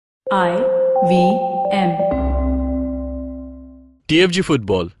IVM. TFG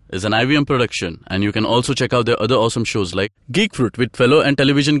Football is an IVM production, and you can also check out their other awesome shows like Geek Fruit with fellow and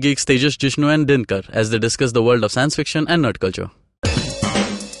television geeks Tejas, Jishnu and Dinkar as they discuss the world of science fiction and nerd culture.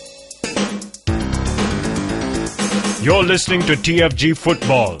 You're listening to TFG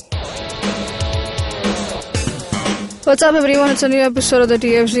Football. What's up, everyone? It's a new episode of the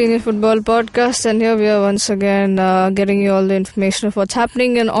TFG Indian Football Podcast, and here we are once again getting you all the information of what's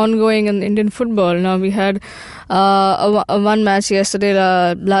happening and ongoing in Indian football. Now, we had one match yesterday,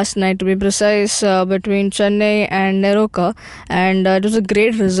 last night to be precise, between Chennai and Neroka, and it was a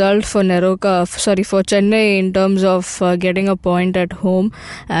great result for for Chennai in terms of getting a point at home,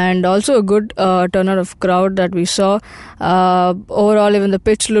 and also a good turnout of crowd that we saw. Overall, even the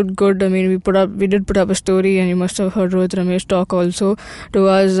pitch looked good. I mean, we did put up a story, and you must have heard Rohit Ramesh talk also to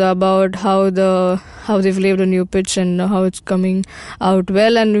us about how they've laid a new pitch and how it's coming out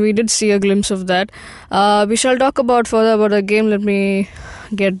well, and we did see a glimpse of that. We shall talk further about the game. Let me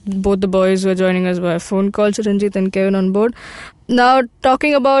get both the boys who are joining us by phone call, Chiranjit and Kevin, on board. Now,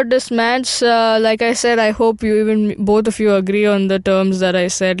 talking about this match, like I said, I hope both of you agree on the terms that I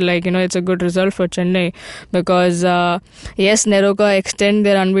said. It's a good result for Chennai because, yes, Neroka extend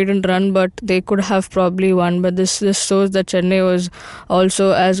their unbeaten run, but they could have probably won. But this shows that Chennai was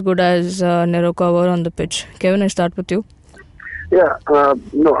also as good as Neroka were on the pitch. Kevin, I start with you. Yeah, I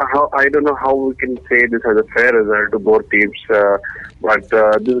don't know how we can say this as a fair result to both teams, but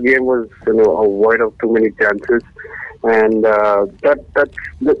this game was, void of too many chances, and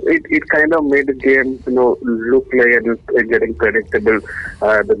it kind of made the game, look like it was getting predictable.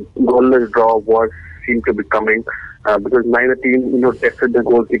 The goalless draw seemed to be coming because neither team, tested the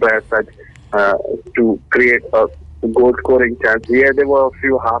goalkeeper as such to create a goal-scoring chance. Yeah, there were a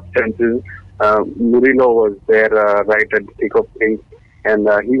few half chances. Murillo was there right at the thick of things, and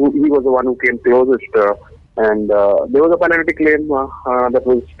he was the one who came closest. And there was a penalty claim that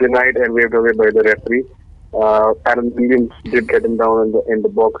was denied and waved away by the referee. Aaron Williams did get him down in the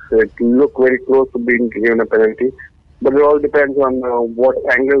box. It looked very close to being given a penalty, but it all depends on what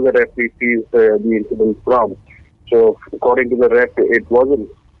angle the referee sees the incident from. So according to the ref, it wasn't.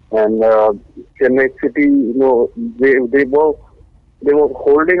 And Chennai City, they were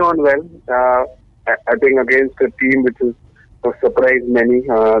holding on well. I think against a team which is surprised many, they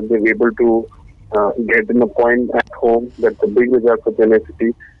were able to get in a point at home. That's a big result for Chennai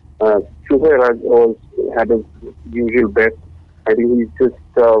City. Suhairaj had his usual best. I think he's just,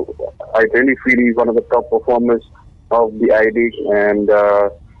 I really feel he's one of the top performers of the ID. And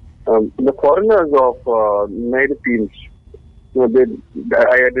the foreigners of neither teams,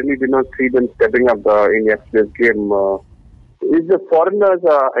 I really did not see them stepping up in yesterday's game. It's the foreigners,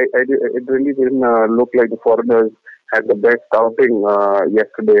 it really didn't look like the foreigners had the best outing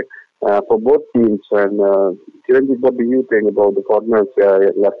yesterday for both teams. And Chiranjit, what do you think about the foreigners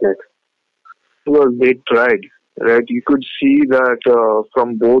last night? Well, they tried, right? You could see that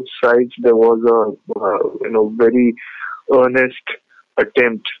from both sides there was a very earnest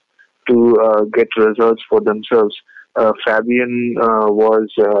attempt to get results for themselves. Fabian was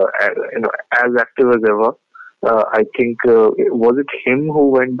as active as ever. I think was it him who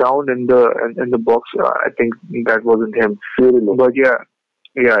went down in the box? I think that wasn't him. But yeah.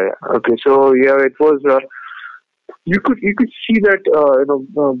 Okay, so yeah, it was. You could see that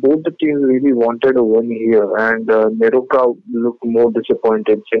both the teams really wanted a win here, and Neroka looked more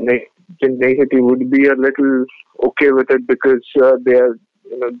disappointed. Chennai City would be a little okay with it because they are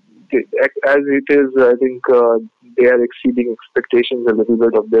as it is. I think they are exceeding expectations a little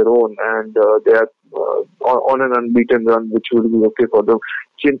bit of their own, and they are on an unbeaten run, which will be okay for them.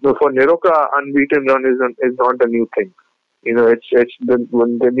 For Neroka, unbeaten run is not a new thing. It's the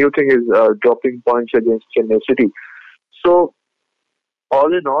new thing is dropping points against Chennai City. So,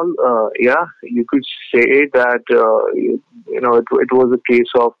 all in all, you could say that it was a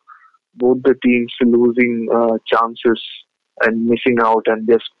case of both the teams losing chances and missing out and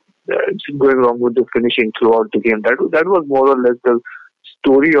just going wrong with the finishing throughout the game. That was more or less the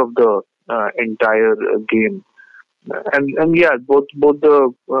story of the entire game. And yeah, both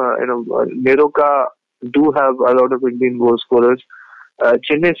the Neroka do have a lot of Indian goal scorers.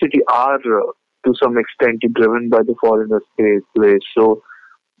 Chennai City are to some extent driven by the foreigners' play. So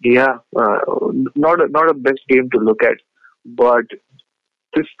yeah, not a best game to look at, but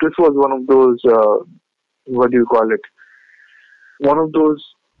this was one of those what do you call it? One of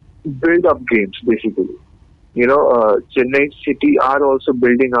those build-up games, basically. Chennai City are also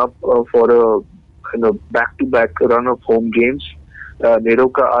building up for a back-to-back run of home games.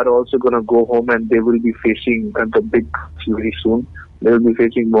 Neroka are also going to go home and they will be facing the big very soon. They will be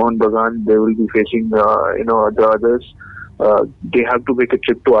facing Mohan Bagan. They will be facing the others. They have to make a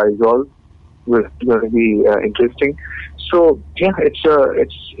trip to ISL, which is going to be interesting. So yeah, it's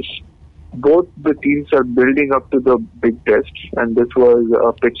both the teams are building up to the big test, and this was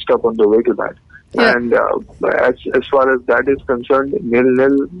a pit stop on the way to that. Yeah. And as far as that is concerned,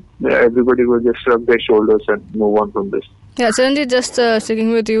 0-0, everybody will just shrug their shoulders and move on from this. Yeah, Chiranjeev, just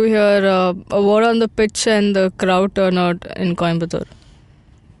sticking with you here, a word on the pitch and the crowd turnout in Coimbatore.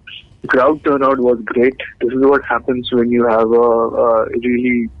 Crowd turnout was great. This is what happens when you have a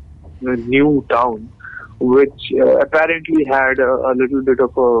really new town, which apparently had a little bit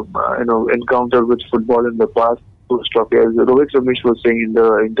of a encounter with football in the past. Santosh Trophy, as Rohit Ramesh was saying in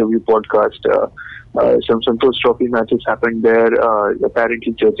the interview podcast, some Santosh Trophy matches happened there.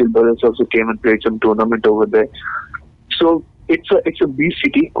 Apparently, Churchill Brothers also came and played some tournament over there. So it's a B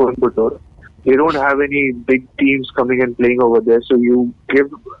city, Coimbatore. They don't have any big teams coming and playing over there. So you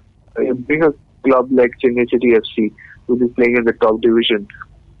bring a club like Chennai City FC, which is playing in the top division,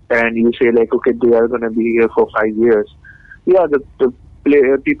 and you say like, okay, they are going to be here for 5 years. Yeah, the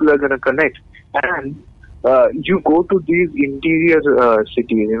people are going to connect. And you go to these interior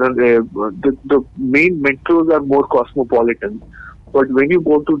cities, the main metros are more cosmopolitan. But when you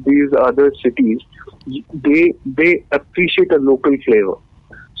go to these other cities, they appreciate a local flavor.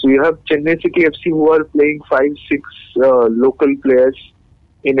 So you have Chennai City FC who are playing 5-6 local players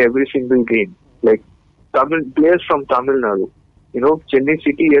in every single game, like players from Tamil Nadu. Chennai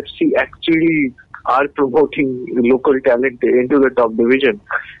City FC actually are promoting local talent into the top division.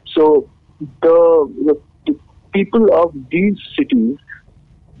 So the people of these cities,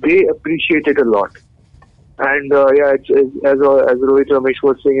 they appreciate it a lot. And it's, as Rohit Ramesh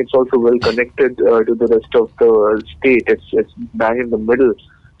was saying, it's also well connected to the rest of the state. It's bang in the middle,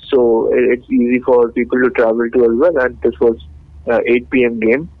 so it's easy for people to travel to as well. And this was 8 p.m.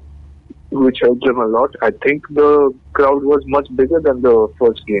 game, which helped them a lot. I think the crowd was much bigger than the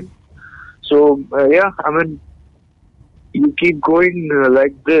first game. So you keep going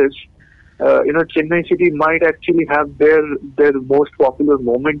like this. Chennai City might actually have their most popular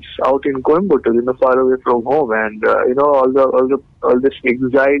moments out in Coimbatore, far away from home, and all this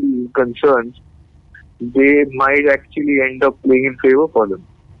exile concerns, they might actually end up playing in favor for them.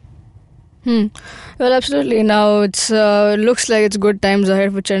 Well, absolutely. Now it's looks like it's good times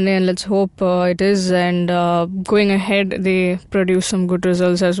ahead for Chennai, and let's hope it is. And going ahead, they produce some good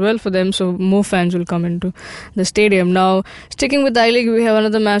results as well for them, so more fans will come into the stadium. Now, sticking with I-League, we have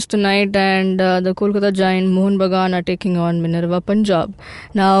another match tonight, and the Kolkata Giant Mohun Bagan are taking on Minerva Punjab.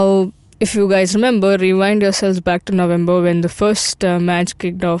 Now, if you guys remember, rewind yourselves back to November when the first match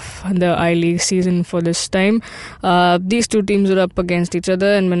kicked off the I-League season for this time. These two teams were up against each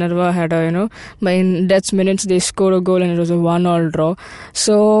other, and Minerva had by death minutes they scored a goal, and it was a 1-1 draw.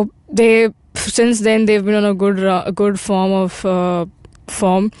 So since then they've been on a good form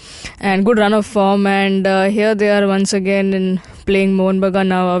and good run of form, and here they are once again in playing Mohun Bagan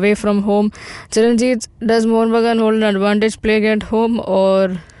now away from home. Chiranjeev, does Mohun Bagan hold an advantage playing at home,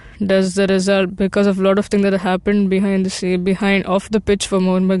 or does the result, because of a lot of things that have happened behind off the pitch for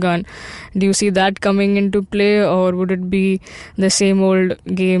Mohun Bagan, do you see that coming into play, or would it be the same old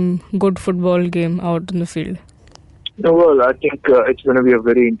game, good football game out in the field? No, well, I think it's going to be a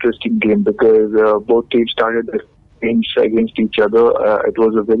very interesting game because both teams started their games against each other. It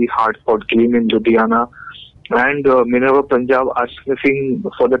was a very hard-fought game in Ludhiana. And Minerva Punjab are sniffing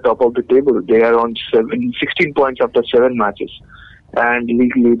for the top of the table. They are on 16 points after 7 matches. And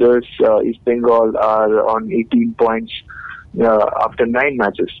league leaders East Bengal are on 18 points after 9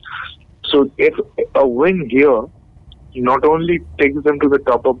 matches. So if a win here not only takes them to the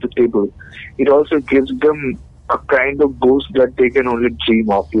top of the table, it also gives them a kind of boost that they can only dream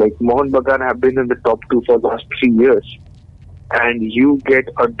of. Like Mohun Bagan have been in the top 2 for the last 3 years, and you get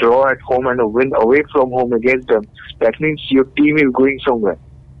a draw at home and a win away from home against them. That means your team is going somewhere.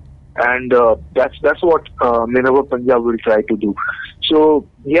 And that's what Minerva Punjab will try to do. So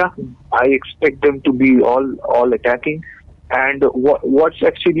yeah, I expect them to be all attacking. And what's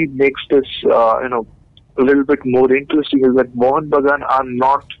actually makes this a little bit more interesting is that Mohun Bagan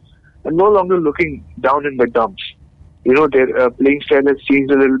are no longer looking down in the dumps. Their playing style has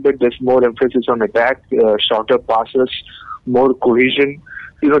changed a little bit. There's more emphasis on attack, shorter passes, more cohesion.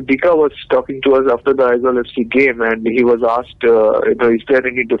 Dika was talking to us after the ISL FC game, and he was asked, is there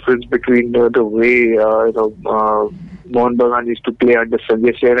any difference between the way Mohun Bagan used to play under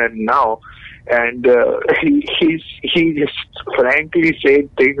Sanjay Sen and now? And he just frankly said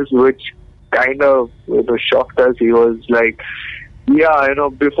things which kind of shocked us. He was like, Yeah,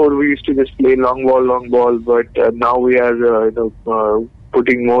 before we used to just play long ball, but now we are,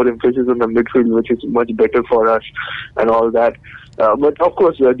 putting more emphasis on the midfield, which is much better for us and all that. But of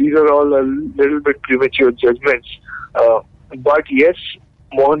course, these are all a little bit premature judgments. But yes,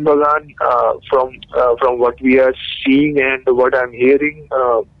 Mohan Bagan, from what we are seeing and what I'm hearing,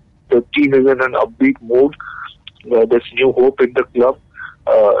 the team is in an upbeat mood. There's new hope in the club.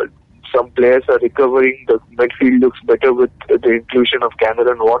 Some players are recovering. The midfield looks better with the inclusion of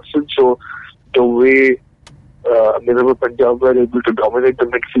Canada and Watson. So the way Minerva Punjab were able to dominate the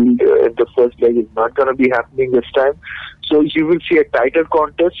midfield in the first leg is not going to be happening this time. So you will see a tighter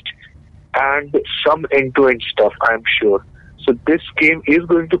contest and some end-to-end stuff, I'm sure. So this game is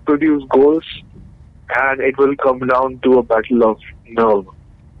going to produce goals, and it will come down to a battle of nerve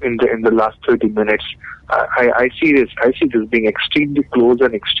in the last 30 minutes. I see this being extremely close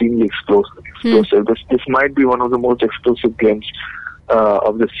and extremely explosive. This might be one of the most explosive games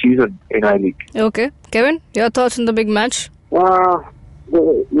of the season in I-League. Okay. Kevin, your thoughts on the big match? If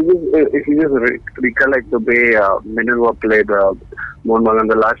you just recollect the way Minerva played Mohan Bagan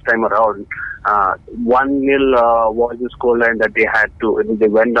the last time around, 1-0 was the scoreline that they had to. They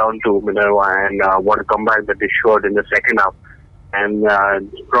went down to Minerva, and what a comeback that they showed in the second half. And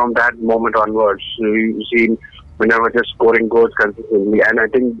from that moment onwards, we've seen Minerva just scoring goals consistently. And I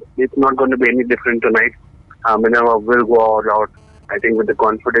think it's not going to be any different tonight. Minerva will go all out, I think, with the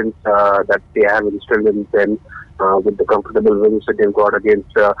confidence that they have instilled in them, with the comfortable wins that they've got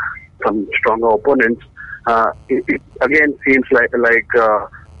against some stronger opponents. It again seems like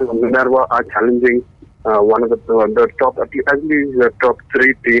Minerva are challenging one of the top, at least the top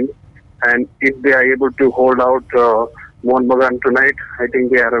three teams. And if they are able to hold out Mohan Bagan tonight, I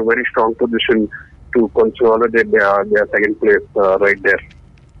think they are in a very strong position to consolidate their second place right there.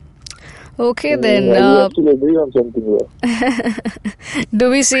 Okay, then. We actually agree on something here.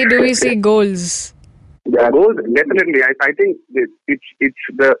 Do we see goals? Yeah, goals definitely. I think it's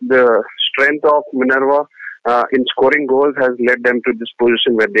the strength of Minerva in scoring goals has led them to this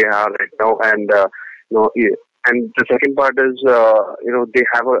position where they are right now, and and the second part is they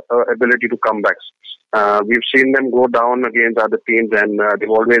have a ability to come back. We've seen them go down against other teams, and they've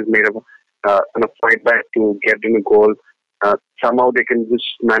always made a fight back to get in a goal. Somehow they can just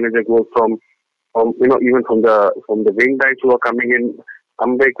manage a goal from even from the wing backs who are coming in.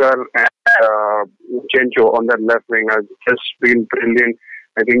 Ambekar and Chencho on that left wing has just been brilliant.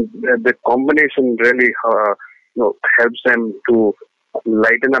 I think the combination really helps them to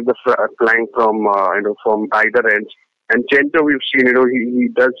lighten up the flank from either ends. And Chencho, we've seen he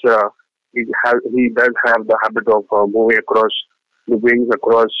does have the habit of moving across the wings,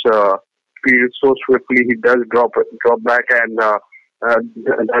 across field so swiftly. He does drop back and does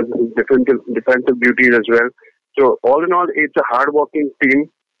defensive duties as well. So all in all, it's a hard-working team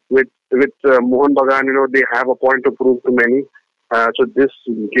with Mohan Bagan. They have a point to prove to many. So this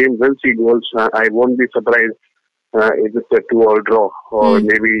game will see goals. I won't be surprised if it's a 2-2 draw, or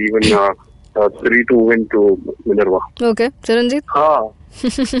maybe even a 3-2 win to Minerva. Okay, Chiranjeev.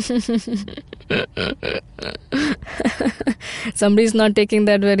 Somebody's not taking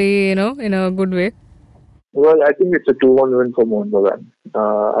that very, in a good way. Well, I think it's a 2-1 win for Mohan Bagan.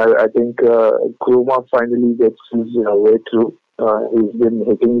 I think Kruma finally gets his way through. He's been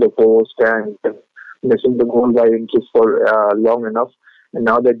hitting the post and missing the goal by inches for long enough. And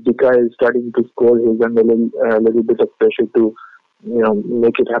now that Dika is starting to score, he's under a little bit of pressure to,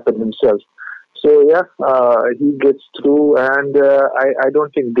 make it happen himself. So yeah, he gets through, and I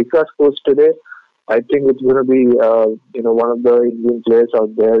don't think Dika scores today. I think it's going to be one of the Indian players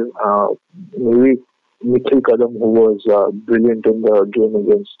out there, maybe Nikhil Kadam, who was brilliant in the game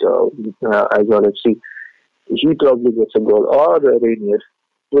against ISL FC. He probably gets a goal, or Rainier.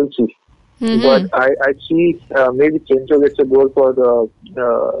 We'll see. Mm-hmm. But I see maybe Chencho gets a goal for the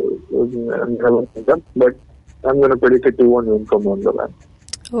but I'm going to predict a 2-1 win for Mohan Bagan.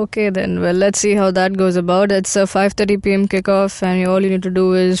 Okay then, well, let's see how that goes about. It's a 5:30 p.m. kickoff, and all you need to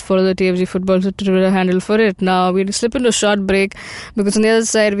do is follow the TFG Football Twitter handle for it. Now, we'll slip into a short break, because on the other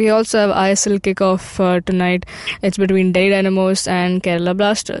side, we also have ISL kickoff tonight. It's between Delhi Dynamos and Kerala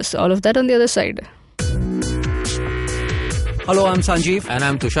Blasters. All of that on the other side. Hello, I'm Sanjeev. And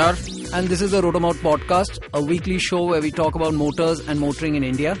I'm Tushar. And this is the Rotomout Podcast, a weekly show where we talk about motors and motoring in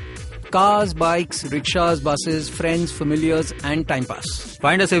India. Cars, bikes, rickshaws, buses, friends, familiars, and time pass.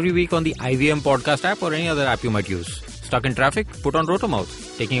 Find us every week on the IVM podcast app or any other app you might use. Stuck in traffic? Put on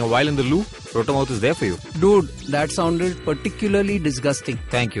Rotomouth. Taking a while in the loo? Rotomouth is there for you. Dude, that sounded particularly disgusting.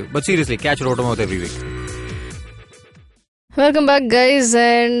 Thank you. But seriously, catch Rotomouth every week. Welcome back, guys,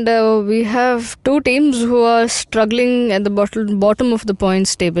 and we have two teams who are struggling at the bottom of the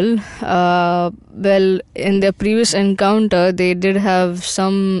points table. Well, in their previous encounter, they did have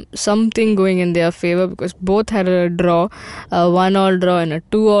something going in their favor because both had a draw, a 1-all draw and a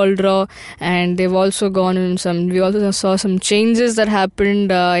 2-all draw, and they've also gone in some. We also saw some changes that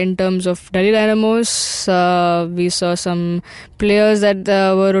happened in terms of Delhi Dynamos. We saw some players that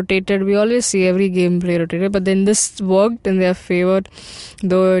were rotated. We always see every game play rotated, but then this worked in their favor,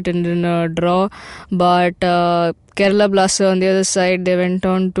 though it ended in a draw. But Kerala Blaster on the other side, they went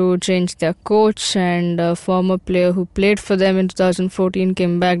on to change their coach, and a former player who played for them in 2014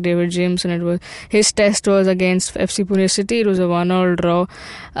 came back, David James, and his test was against FC Pune City. It was a 1-all draw.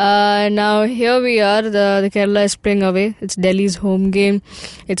 Now here we are. The Kerala is playing away. It's Delhi's home game.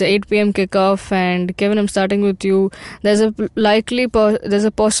 It's a 8 p.m. kickoff, and Kevin, I'm starting with you. There's a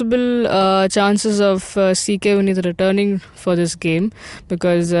possible chances of CK Vinith returning for this game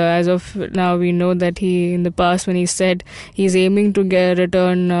because as of now we know that in the past when he said he's aiming to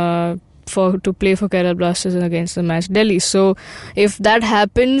return to play for Kerala Blasters against the match Delhi. So if that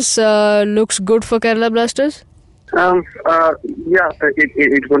happens, looks good for Kerala Blasters.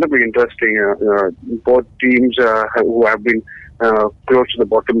 It's going to be interesting. Both teams who have been close to the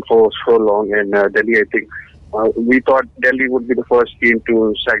bottom for so long, and Delhi, I think we thought Delhi would be the first team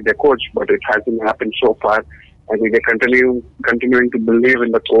to sack their coach, but it hasn't happened so far. I think they're continuing to believe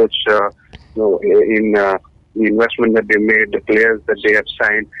in the coach, in the investment that they made, the players that they have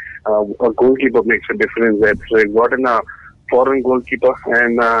signed. A goalkeeper makes a difference. So they've gotten a foreign goalkeeper,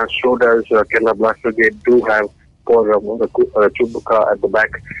 and so does Kerala Blasters. They do have Chubuka at the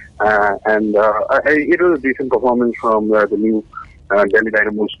back, and it was a decent performance from the new Delhi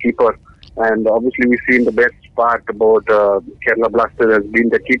Dynamos keeper. And obviously, we've seen the best part about Kerala Blasters as being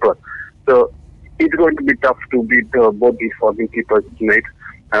the keeper. So it's going to be tough to beat both these foreign keepers tonight.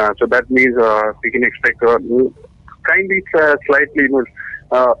 So that means we can expect slightly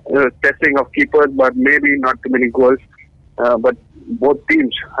testing of keepers, but maybe not too many goals. But both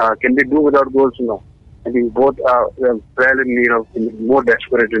teams, can they do without goals? No. I think both are well in need of, more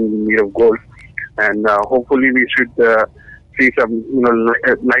desperate in need of goals. And hopefully we should see some,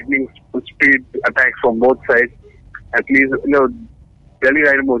 lightning speed attacks from both sides. At least, Delhi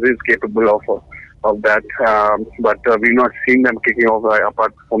Dynamos is capable of that. But we're not seeing them kicking off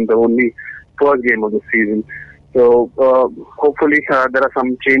apart from the only first game of the season. So hopefully there are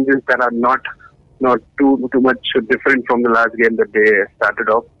some changes that are not too much different from the last game that they started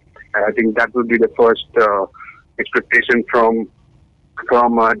off. I think that will be the first expectation from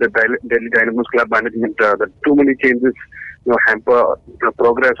the Delhi Dynamos club management. That too many changes, hamper the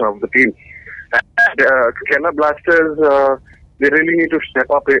progress of the team. And Kerala Blasters, they really need to step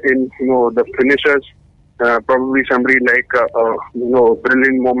up in the finishers. Probably somebody like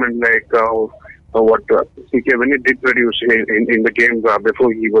brilliant moment like what CK Vinith did produce in the game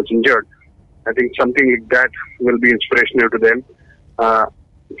before he was injured. I think something like that will be inspirational to them.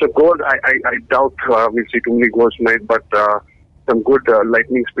 So goals, I doubt we'll see too many goals tonight, but some good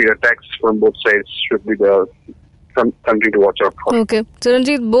lightning speed attacks from both sides should be something to watch out for. Okay, so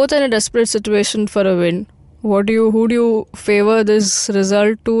Ranjit, both are in a desperate situation for a win. Who do you favor this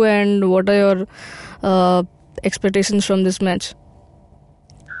result to, and what are your expectations from this match?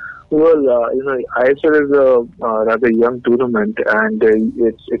 Well, ISL is a rather young tournament, and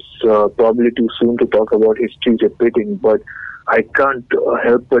it's probably too soon to talk about history repeating. But I can't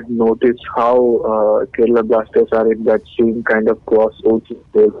help but notice how Kerala Blasters are in that same kind of crossroads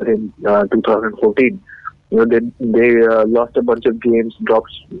they were in 2014. They lost a bunch of games,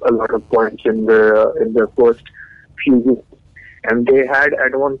 dropped a lot of points in the first few weeks, and they had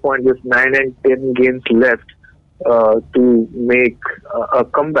at one point just 9 and 10 games left to make a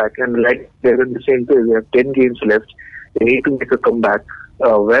comeback. And like they're in the same place, they have 10 games left. They need to make a comeback.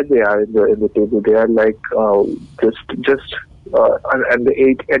 Where they are in the table, they are like just at the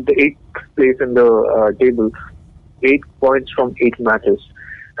eighth place in the table, 8 points from 8 matches.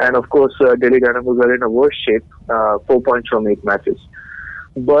 And of course, Delhi Dynamos are in a worse shape, 4 points from 8 matches.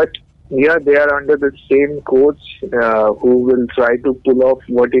 But yeah, they are under the same coach who will try to pull off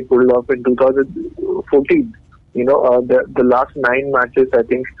what he pulled off in 2014. The last 9 matches, I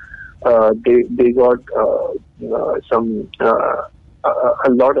think they got a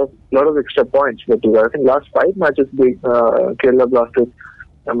lot of extra points. But I think last 5 matches, Kerala Blasters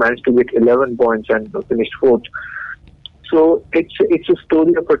managed to get 11 points and finished 4th. So it's a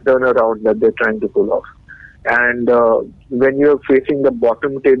story of a turnaround that they're trying to pull off. And when you're facing the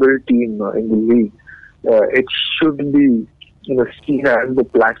bottom table team in the league, it should be seen as the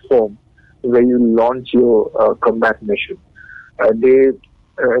platform where you launch your comeback mission. they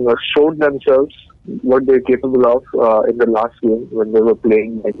showed themselves what they're capable of in the last game when they were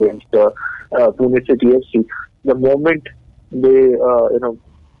playing against Pune City FC. The moment they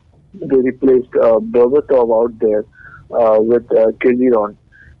they replaced Berbatov out there with Keziron,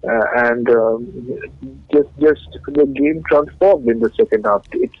 and just the game transformed in the second half.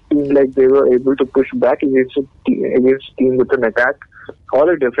 It seemed like they were able to push back against team with an attack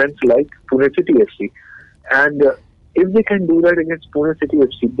or a defense like Pune City FC. And if they can do that against Pune City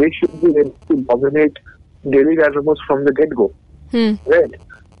FC, they should be able to dominate Delhi Dynamos from the get-go. Right?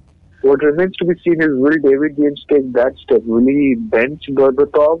 What remains to be seen is, will David James take that step? Will he bench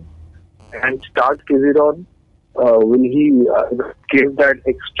Berbatov and start Keziron? Will he give that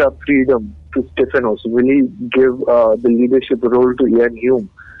extra freedom to Stefanos? Will he give the leadership role to Ian Hume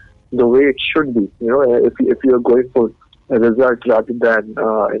the way it should be? If you are going for a result rather than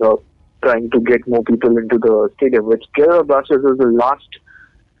trying to get more people into the stadium, which Kerala Blasters is the last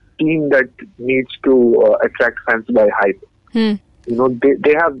team that needs to attract fans by hype.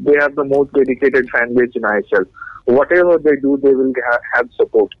 They have the most dedicated fan base in ISL. Whatever they do, they will have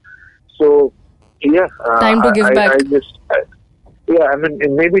support. So, yeah, time to give back.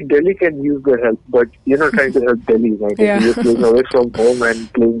 Maybe Delhi can use their help, but you're not trying to help Delhi. Right? Yeah. If you're playing away from home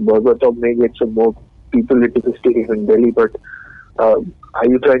and playing Berbatov may get some more people into the stadium in Delhi, but are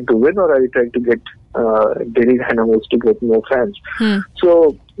you trying to win or are you trying to get Delhi Dynamos to get more fans?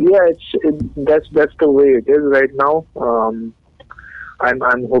 So, yeah, that's the way it is right now.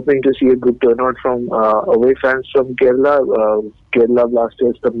 I'm hoping to see a good turnout from away fans from Kerala. Kerala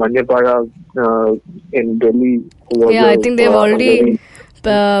Blasters, the Manyapada in Delhi. I think they've already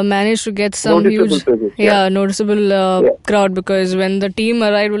managed to get some huge, noticeable crowd, because when the team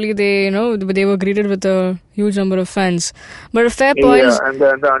arrived, only they were greeted with a huge number of fans. But a fair point. Yeah, and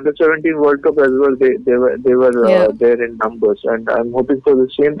the Under-17 World Cup as well. They were there in numbers, and I'm hoping for the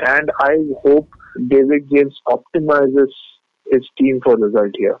same. And I hope David James optimizes his team for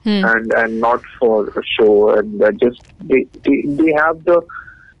result here, and not for a show. And just they have the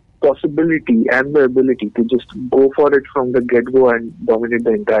possibility and the ability to just go for it from the get-go and dominate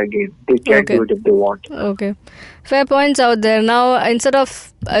the entire game. They can do it if they want. Okay. Fair points out there. Now, instead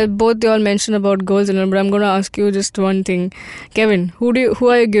of both you all mentioned about goals, but I'm going to ask you just one thing. Kevin, who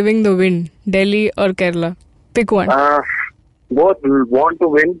are you giving the win? Delhi or Kerala? Pick one. Both will want to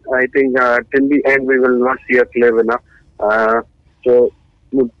win. I think till the end we will not see a clear winner. So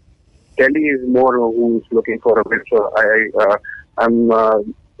Delhi is more who's looking for a win. So I'm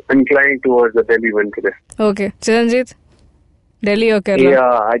inclined towards the Delhi win today. Okay, Chiranjit, Delhi or Kerala?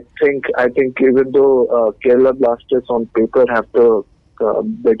 Yeah, I think even though Kerala Blasters on paper have the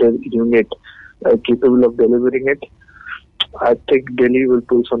better unit capable of delivering it, I think Delhi will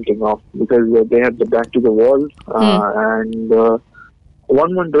pull something off because they have the back to the wall and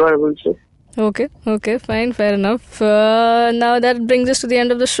 1-1 draw, I will say. Okay, fine, fair enough. Now that brings us to the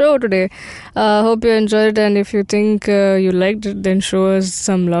end of the show today. Hope you enjoyed it, and if you think you liked it, then show us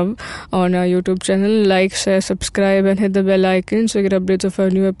some love on our YouTube channel. Like, share, subscribe, and hit the bell icon so you get updates of our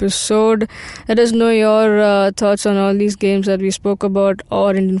new episode. Let us know your thoughts on all these games that we spoke about,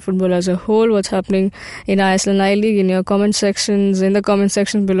 or Indian football as a whole. What's happening in ISL and I-League in the comment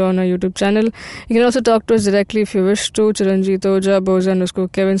section below on our YouTube channel. You can also talk to us directly if you wish to. Chiranjit Oja, Boza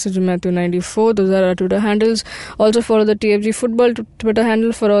 _Kevin, Siju Matthew 94. Those are our Twitter handles. Also follow the TFG Football Twitter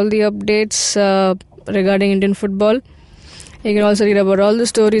handle for all the updates regarding Indian football. You can also read about all the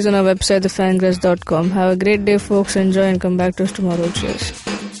stories on our website, thefangirls.com. Have a great day, folks. Enjoy and come back to us tomorrow. Cheers.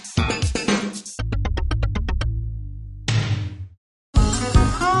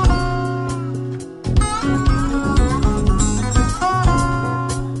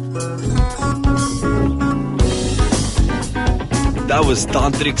 That was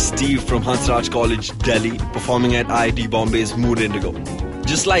Tantrik Steve from Hansraj College, Delhi, performing at IIT Bombay's Mood Indigo.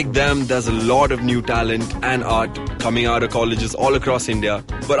 Just like them, there's a lot of new talent and art coming out of colleges all across India,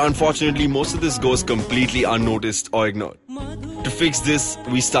 but unfortunately most of this goes completely unnoticed or ignored. To fix this,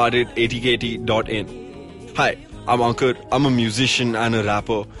 we started atkt.in. Hi, I'm Ankur, I'm a musician and a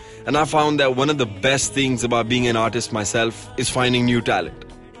rapper, and I found that one of the best things about being an artist myself is finding new talent.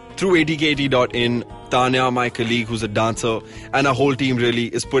 Through atkt.in, Tanya, my colleague who's a dancer, and our whole team really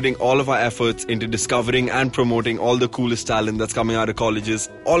is putting all of our efforts into discovering and promoting all the coolest talent that's coming out of colleges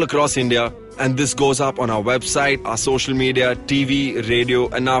all across India. And this goes up on our website, our social media, TV, radio,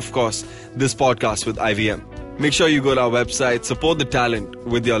 and now, of course, this podcast with IVM. Make sure you go to our website, support the talent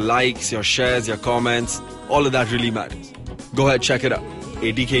with your likes, your shares, your comments. All of that really matters. Go ahead, check it out.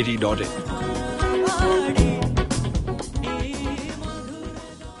 atkt.in.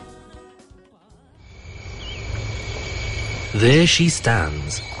 There she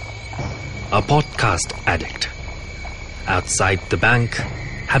stands, a podcast addict, outside the bank,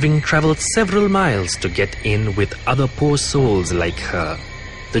 having travelled several miles to get in with other poor souls like her.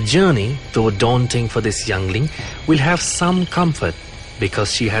 The journey, though daunting for this youngling, will have some comfort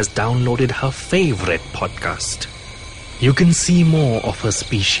because she has downloaded her favourite podcast. You can see more of her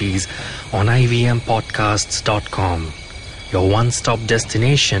species on ivmpodcasts.com, your one-stop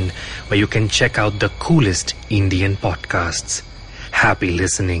destination where you can check out the coolest Indian podcasts. Happy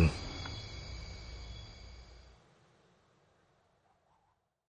listening.